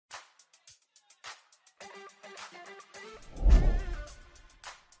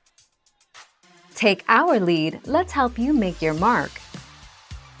Take our lead, let's help you make your mark.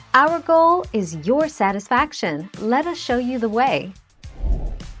 Our goal is your satisfaction. Let us show you the way.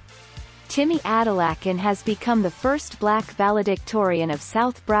 Timmy Adelakin has become the first black valedictorian of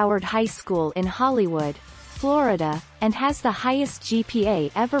South Broward High School in Hollywood, Florida, and has the highest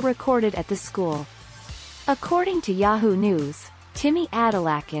GPA ever recorded at the school. According to Yahoo News, Timmy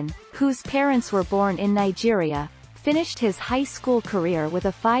Adelakin, whose parents were born in Nigeria, finished his high school career with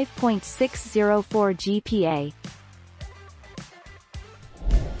a 5.604 GPA.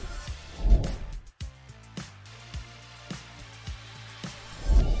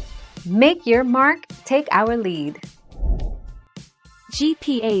 Make your mark, take our lead.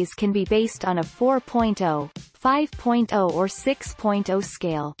 GPAs can be based on a 4.0, 5.0 or 6.0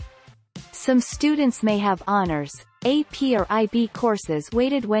 scale. Some students may have honors, AP or IB courses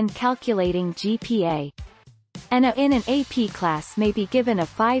weighted when calculating GPA. And in an AP class may be given a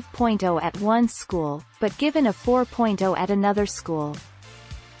 5.0 at one school, but given a 4.0 at another school.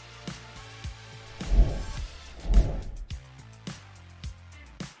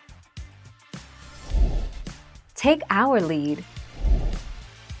 Take our lead.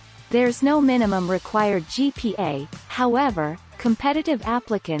 There's no minimum required GPA, however, competitive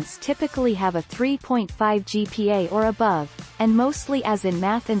applicants typically have a 3.5 GPA or above, and mostly as in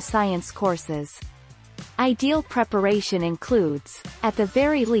math and science courses. Ideal preparation includes, at the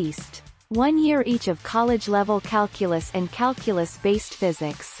very least, 1 year each of college-level calculus and calculus-based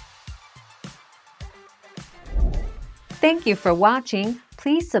physics. Thank you for watching.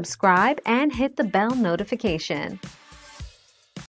 Please subscribe and hit the bell notification.